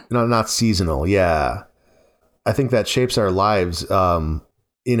 Yeah. No, not seasonal. Yeah. I think that shapes our lives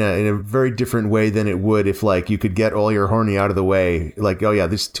in a very different way than it would if like you could get all your horny out of the way. Like, oh yeah,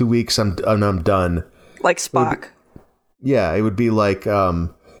 this 2 weeks I'm done. Like Spock. It would be like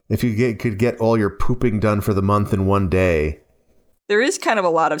if you could get all your pooping done for the month in one day. There is kind of a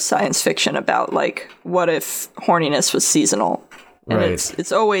lot of science fiction about like what if horniness was seasonal. And right.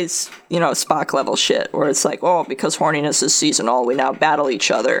 it's always, Spock level shit where it's like, oh, because horniness is seasonal, we now battle each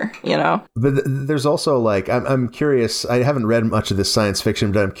other, But there's also like, I'm curious, I haven't read much of this science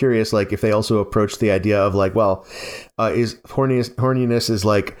fiction, but I'm curious like if they also approach the idea of like, well, is horniness is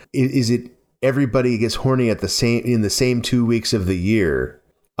like, is it everybody gets horny in the same 2 weeks of the year?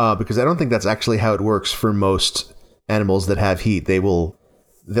 Because I don't think that's actually how it works for most animals that have heat. They'll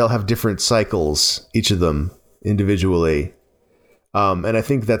have different cycles, each of them individually. And I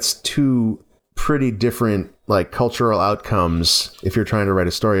think that's two pretty different like cultural outcomes if you're trying to write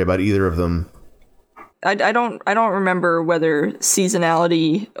a story about either of them. I don't remember whether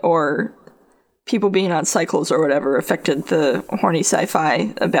seasonality or people being on cycles or whatever affected the horny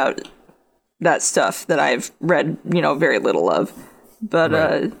sci-fi about that stuff that I've read, very little of. But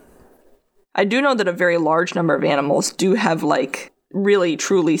right. I do know that a very large number of animals do have like really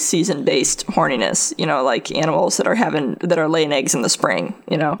truly season-based horniness, like animals that are laying eggs in the spring,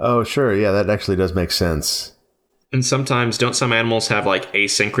 Oh, sure. Yeah, that actually does make sense. And sometimes don't some animals have like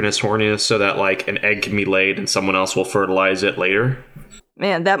asynchronous horniness so that like an egg can be laid and someone else will fertilize it later?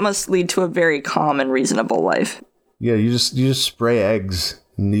 Man, that must lead to a very calm and reasonable life. Yeah, you just spray eggs.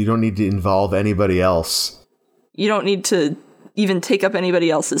 You don't need to involve anybody else. You don't need to even take up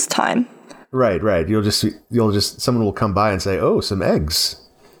anybody else's time. Right. You'll just someone will come by and say, "Oh, some eggs,"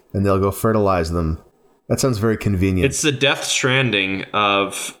 and they'll go fertilize them. That sounds very convenient. It's the Death Stranding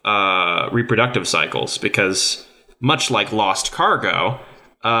of reproductive cycles because, much like Lost Cargo,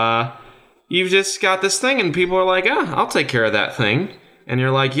 you've just got this thing, and people are like, I'll take care of that thing," and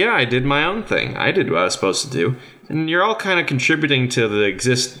you're like, "Yeah, I did my own thing. I did what I was supposed to do," and you're all kind of contributing to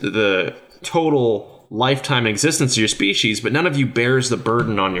the total lifetime existence of your species, but none of you bears the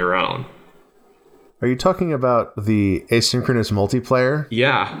burden on your own. Are you talking about the asynchronous multiplayer?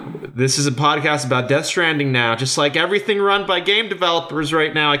 Yeah, this is a podcast about Death Stranding now, just like everything run by game developers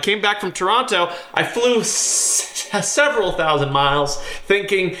right now. I came back from Toronto. I flew several thousand miles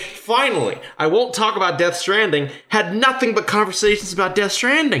thinking, finally, I won't talk about Death Stranding. Had nothing but conversations about Death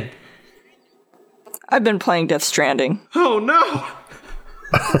Stranding. I've been playing Death Stranding. Oh, no.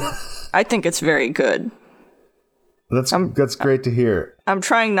 I think it's very good. That's great to hear. I'm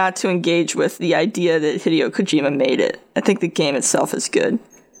trying not to engage with the idea that Hideo Kojima made it. I think the game itself is good.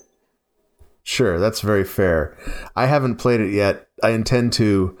 Sure, that's very fair. I haven't played it yet. I intend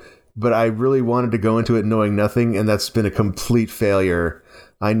to, but I really wanted to go into it knowing nothing, and that's been a complete failure.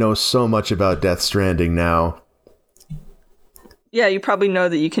 I know so much about Death Stranding now. Yeah, you probably know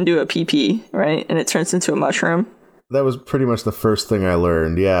that you can do a PP, right? And it turns into a mushroom. That was pretty much the first thing I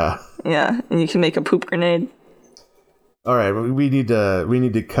learned, yeah. Yeah, and you can make a poop grenade. All right, we need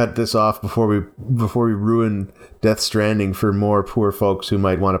to cut this off before we ruin Death Stranding for more poor folks who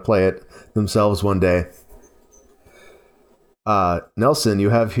might want to play it themselves one day. Nelson, you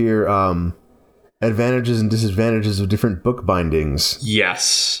have here advantages and disadvantages of different book bindings.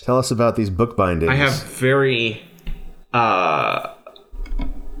 Yes. Tell us about these book bindings. I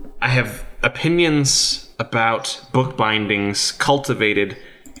have opinions about book bindings cultivated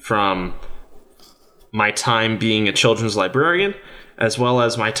from my time being a children's librarian, as well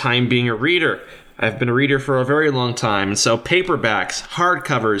as my time being a reader. I've been a reader for a very long time, and so paperbacks,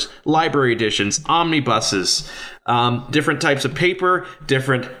 hardcovers, library editions, omnibuses, different types of paper,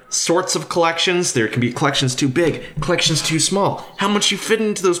 different sorts of collections. There can be collections too big, collections too small. How much you fit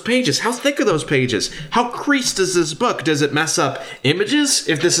into those pages? How thick are those pages? How creased is this book? Does it mess up images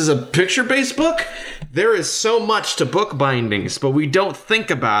if this is a picture-based book? There is so much to book bindings, but we don't think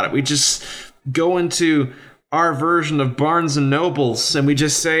about it. We just go into our version of Barnes and Nobles and we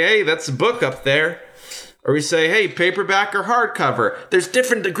just say, hey, that's a book up there. Or we say, hey, paperback or hardcover. There's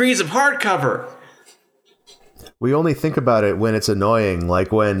different degrees of hardcover. We only think about it when it's annoying,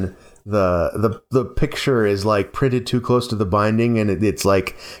 like when the picture is like printed too close to the binding and it's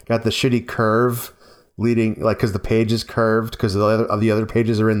like got the shitty curve leading, like because the page is curved because the other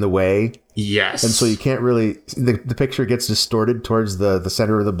pages are in the way. Yes. And so you can't really, the picture gets distorted towards the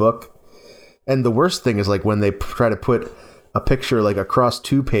center of the book. And the worst thing is like when they try to put a picture like across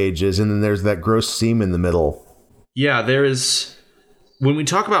two pages and then there's that gross seam in the middle. Yeah, there is. When we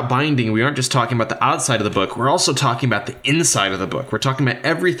talk about binding, we aren't just talking about the outside of the book. We're also talking about the inside of the book. We're talking about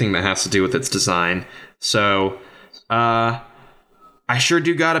everything that has to do with its design. So, I sure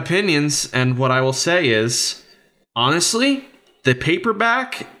do got opinions. And what I will say is, honestly, the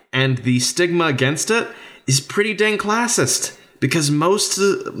paperback and the stigma against it is pretty dang classist. Because most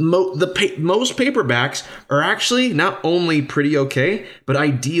paperbacks are actually not only pretty okay, but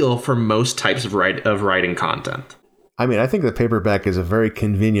ideal for most types of writing content. I mean, I think the paperback is a very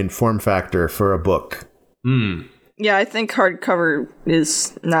convenient form factor for a book. Yeah, I think hardcover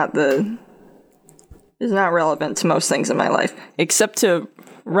is not relevant to most things in my life, except to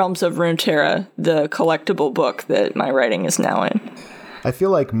Realms of Runeterra, the collectible book that my writing is now in. I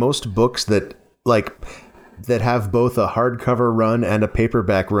feel like most books that have both a hardcover run and a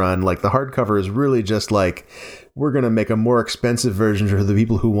paperback run, like the hardcover is really just like, we're going to make a more expensive version for the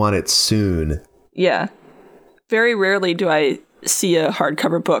people who want it soon. Yeah. Very rarely do I see a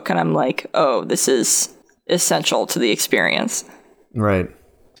hardcover book and I'm like, oh, this is essential to the experience. Right.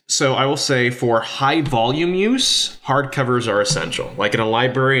 So I will say for high volume use, hardcovers are essential. Like in a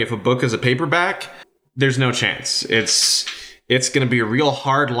library, if a book is a paperback, there's no chance. It's going to be a real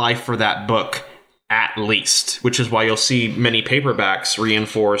hard life for that book. At least, which is why you'll see many paperbacks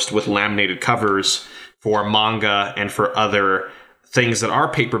reinforced with laminated covers for manga and for other things that are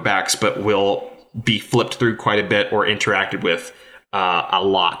paperbacks but will be flipped through quite a bit or interacted with a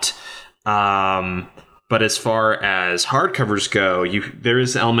lot. But as far as hardcovers go, there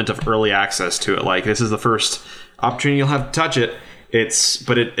is an element of early access to it. Like, this is the first opportunity you'll have to touch it.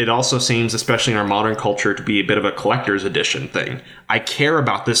 But it also seems, especially in our modern culture, to be a bit of a collector's edition thing. I care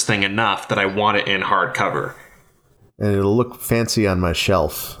about this thing enough that I want it in hardcover. And it'll look fancy on my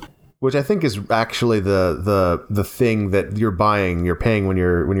shelf. Which I think is actually the thing that you're paying when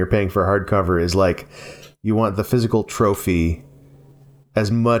you're paying for hardcover is like you want the physical trophy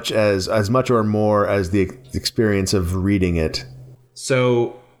as much or more as the experience of reading it.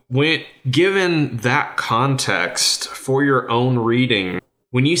 So given that context for your own reading,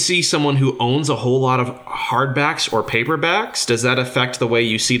 when you see someone who owns a whole lot of hardbacks or paperbacks, does that affect the way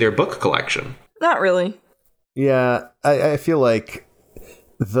you see their book collection? Not really. Yeah, I feel like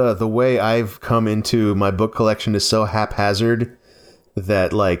the way I've come into my book collection is so haphazard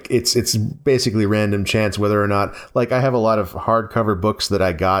that like it's basically random chance whether or not, like, I have a lot of hardcover books that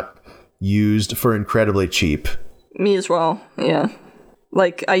I got used for incredibly cheap. Me as well, yeah.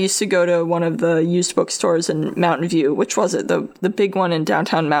 Like, I used to go to one of the used bookstores in Mountain View. Which was it? The big one in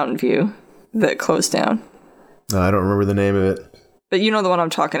downtown Mountain View that closed down. I don't remember the name of it. But you know the one I'm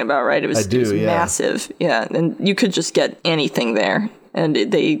talking about, right? It was massive. Yeah, and you could just get anything there. And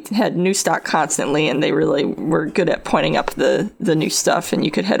they had new stock constantly, and they really were good at pointing up the new stuff, and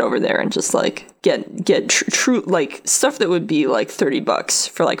you could head over there and just, like, get true, like, stuff that would be, like, $30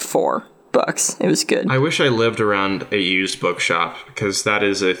 for, like, $4. It was good. I wish I lived around a used bookshop, because that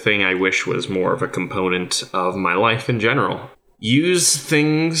is a thing I wish was more of a component of my life in general. Used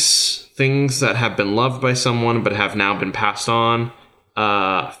things that have been loved by someone but have now been passed on,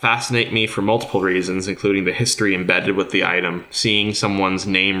 fascinate me for multiple reasons, including the history embedded with the item, seeing someone's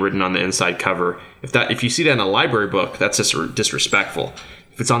name written on the inside cover. If you see that in a library book, that's just disrespectful.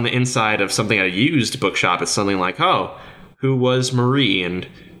 If it's on the inside of something at a used bookshop, it's something like, oh, who was Marie, and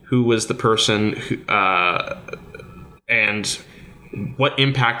who was the person who, and what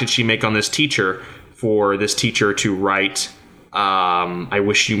impact did she make on this teacher for this teacher to write, I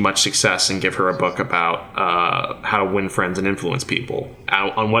wish you much success, and give her a book about how to win friends and influence people.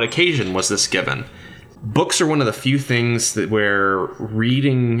 On what occasion was this given? Books are one of the few things that where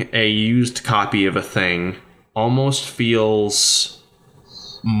reading a used copy of a thing almost feels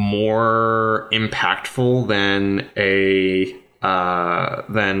more impactful than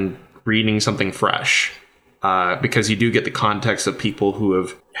than reading something fresh, because you do get the context of people who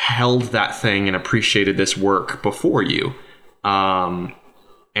have held that thing and appreciated this work before you,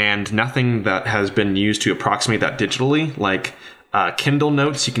 and nothing that has been used to approximate that digitally, like Kindle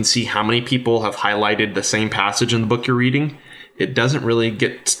Notes. You can see how many people have highlighted the same passage in the book you're reading. It doesn't really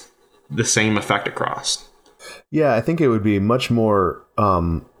get the same effect across. Yeah, I think it would be much more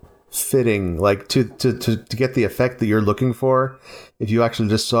fitting, like to get the effect that you're looking for, if you actually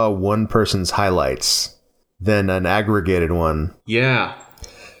just saw one person's highlights than an aggregated one. Yeah.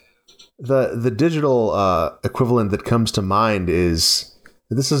 The digital equivalent that comes to mind is,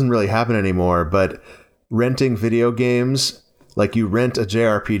 this doesn't really happen anymore, but renting video games. Like, you rent a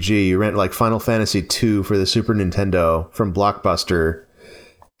JRPG, you rent like Final Fantasy II for the Super Nintendo from Blockbuster,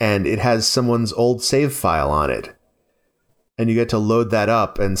 and it has someone's old save file on it. And you get to load that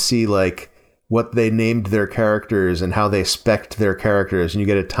up and see like what they named their characters and how they spec'd their characters, and you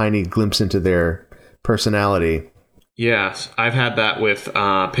get a tiny glimpse into their personality. Yes, I've had that with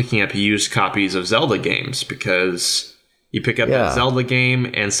picking up used copies of Zelda games, because you pick up that Zelda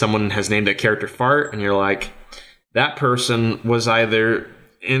game and someone has named their character Fart, and you're like, that person was either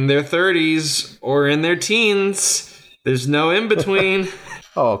in their 30s or in their teens. There's no in between.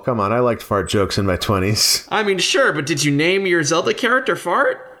 Oh, come on. I liked fart jokes in my 20s. I mean, sure, but did you name your Zelda character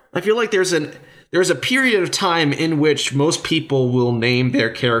Fart? I feel like there's a period of time in which most people will name their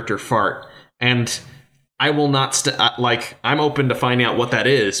character Fart, and I will not I'm open to finding out what that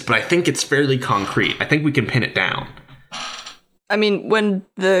is, but I think it's fairly concrete. I think we can pin it down. I mean, when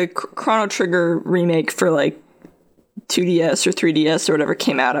the Chrono Trigger remake for like 2DS or 3DS or whatever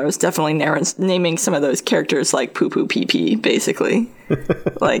came out, I was definitely naming some of those characters like Poo Poo Pee Pee, basically.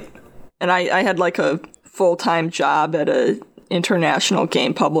 And I had like a full-time job at a international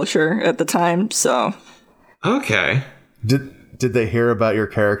game publisher at the time, so. Okay. Did they hear about your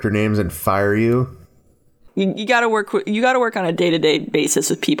character names and fire you? You gotta work on a day-to-day basis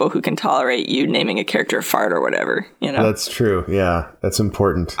with people who can tolerate you naming a character Fart or whatever, you know? That's true, yeah. That's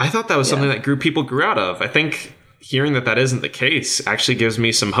important. I thought that was something that people grew out of. I think hearing that isn't the case actually gives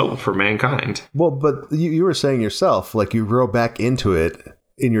me some hope for mankind. Well, but you were saying yourself, like, you grow back into it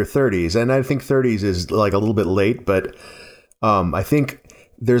in your 30s, and I think 30s is like a little bit late, but I think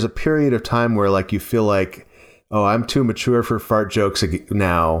there's a period of time where like you feel like, oh, I'm too mature for fart jokes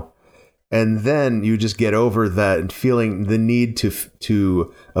now, and then you just get over that and feeling the need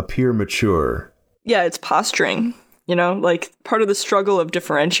to appear mature. Yeah, it's posturing. You know, like, part of the struggle of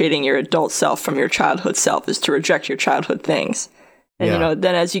differentiating your adult self from your childhood self is to reject your childhood things. And, you know,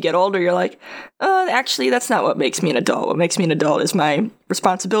 then as you get older, you're like, actually, that's not what makes me an adult. What makes me an adult is my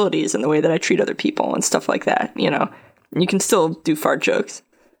responsibilities and the way that I treat other people and stuff like that, you know. And you can still do fart jokes.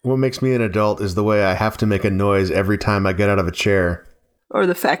 What makes me an adult is the way I have to make a noise every time I get out of a chair. Or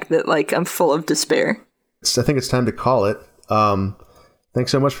the fact that, like, I'm full of despair. I think it's time to call it.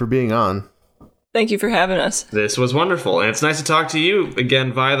 Thanks so much for being on. Thank you for having us. This was wonderful, and it's nice to talk to you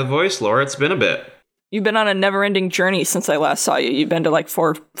again via the voice, Laura. It's been a bit. You've been on a never-ending journey since I last saw you. You've been to like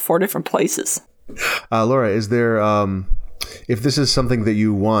four different places. Laura, is there, if this is something that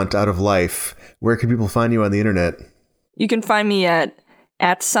you want out of life, where can people find you on the internet? You can find me at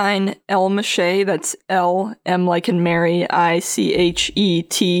 @LMachet, that's L, M like in Mary,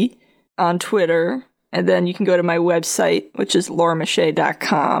 ICHET, on Twitter. And then you can go to my website, which is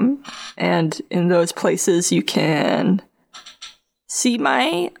lauramachet.com. And in those places, you can see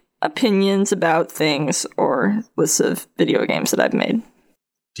my opinions about things or lists of video games that I've made.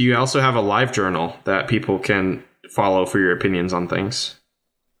 Do you also have a live journal that people can follow for your opinions on things?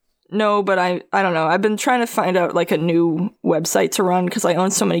 No, but I don't know. I've been trying to find out like a new website to run because I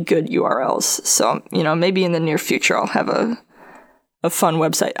own so many good URLs. So, you know, maybe in the near future I'll have a fun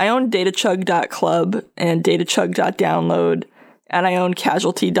website. I own datachug.club and datachug.download, and I own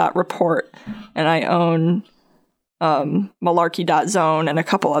casualty.report, and I own Malarkey.zone and a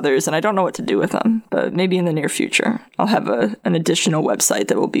couple others, and I don't know what to do with them, but maybe in the near future I'll have an additional website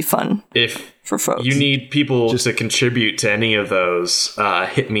that will be fun for folks. You need people to contribute to any of those,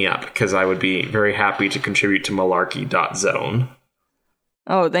 hit me up, because I would be very happy to contribute to Malarkey.zone.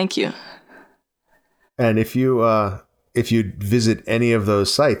 Oh, thank you. And if you visit any of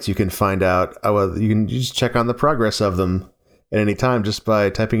those sites, you can find out, you can just check on the progress of them at any time just by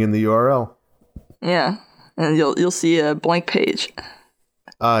typing in the URL. Yeah. And you'll see a blank page.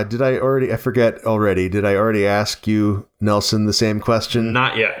 Did I already ask you, Nelson, the same question?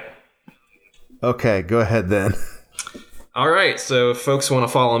 Not yet. Okay, go ahead then. All right, so if folks want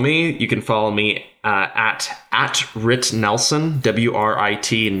to follow me, you can follow me at Rit Nelson,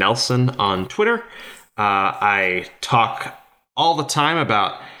 WRIT Nelson on Twitter. I talk all the time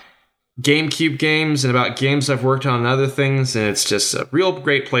about GameCube games and about games I've worked on and other things, and it's just a real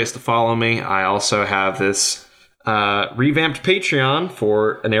great place to follow me. I also have this revamped Patreon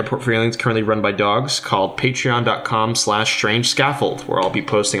for an Airport for Aliens currently run by dogs called patreon.com/strange scaffold, where I'll be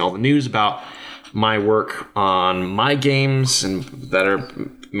posting all the news about my work on my games and that are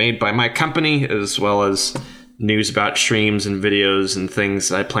made by my company, as well as news about streams and videos and things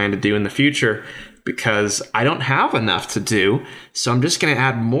that I plan to do in the future, because I don't have enough to do, so I'm just going to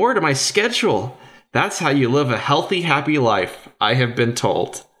add more to my schedule. That's how you live a healthy, happy life, I have been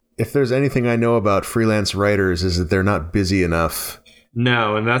told. If there's anything I know about freelance writers, is that they're not busy enough.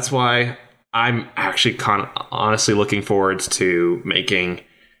 No, and that's why I'm actually honestly looking forward to making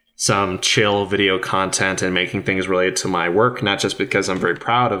some chill video content and making things related to my work, not just because I'm very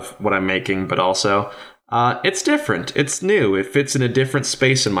proud of what I'm making, but also it's different. It's new. It fits in a different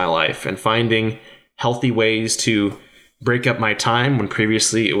space in my life, and finding healthy ways to break up my time when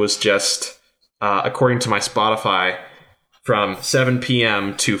previously it was just, according to my Spotify, from 7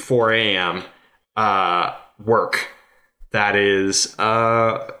 p.m. to 4 a.m. Work. That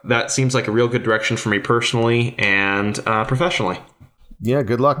seems like a real good direction for me personally and professionally. Yeah,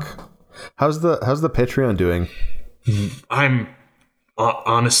 good luck. How's the Patreon doing? I'm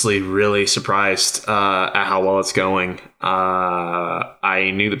honestly really surprised at how well it's going.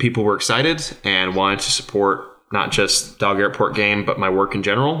 I knew that people were excited and wanted to support not just Dog Airport Game, but my work in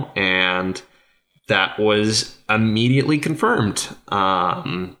general, and that was immediately confirmed.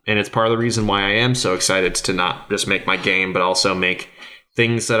 And it's part of the reason why I am so excited to not just make my game, but also make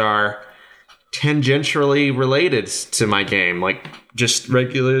things that are tangentially related to my game, like just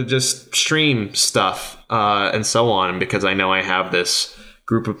stream stuff and so on, because I know I have this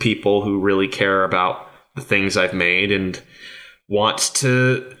group of people who really care about the things I've made and want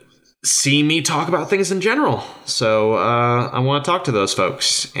to see me talk about things in general. So I want to talk to those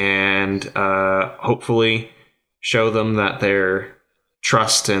folks and hopefully show them that their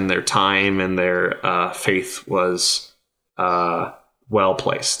trust and their time and their faith was well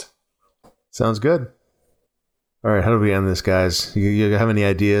placed. Sounds good. All right, how do we end this, guys? You have any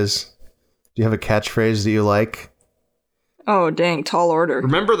ideas? Do you have a catchphrase that you like? Oh, dang, tall order.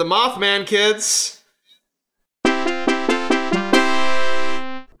 Remember the Mothman, kids!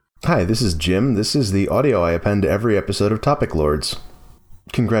 Hi, this is Jim. This is the audio I append to every episode of Topic Lords.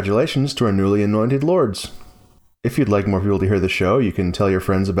 Congratulations to our newly anointed lords. If you'd like more people to hear the show, you can tell your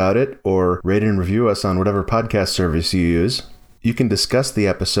friends about it or rate and review us on whatever podcast service you use. You can discuss the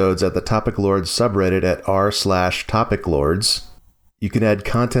episodes at the Topic Lords subreddit at r/topiclords. You can add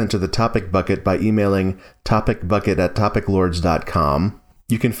content to the Topic Bucket by emailing topicbucket@topiclords.com.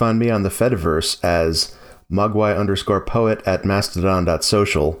 You can find me on the Fediverse as mogwai_poet at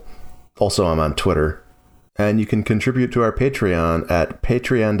mastodon.social. Also, I'm on Twitter. And you can contribute to our Patreon at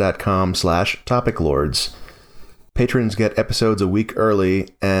patreon.com/topiclords. Patrons get episodes a week early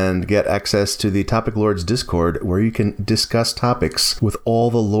and get access to the Topic Lords Discord, where you can discuss topics with all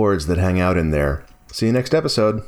the lords that hang out in there. See you next episode.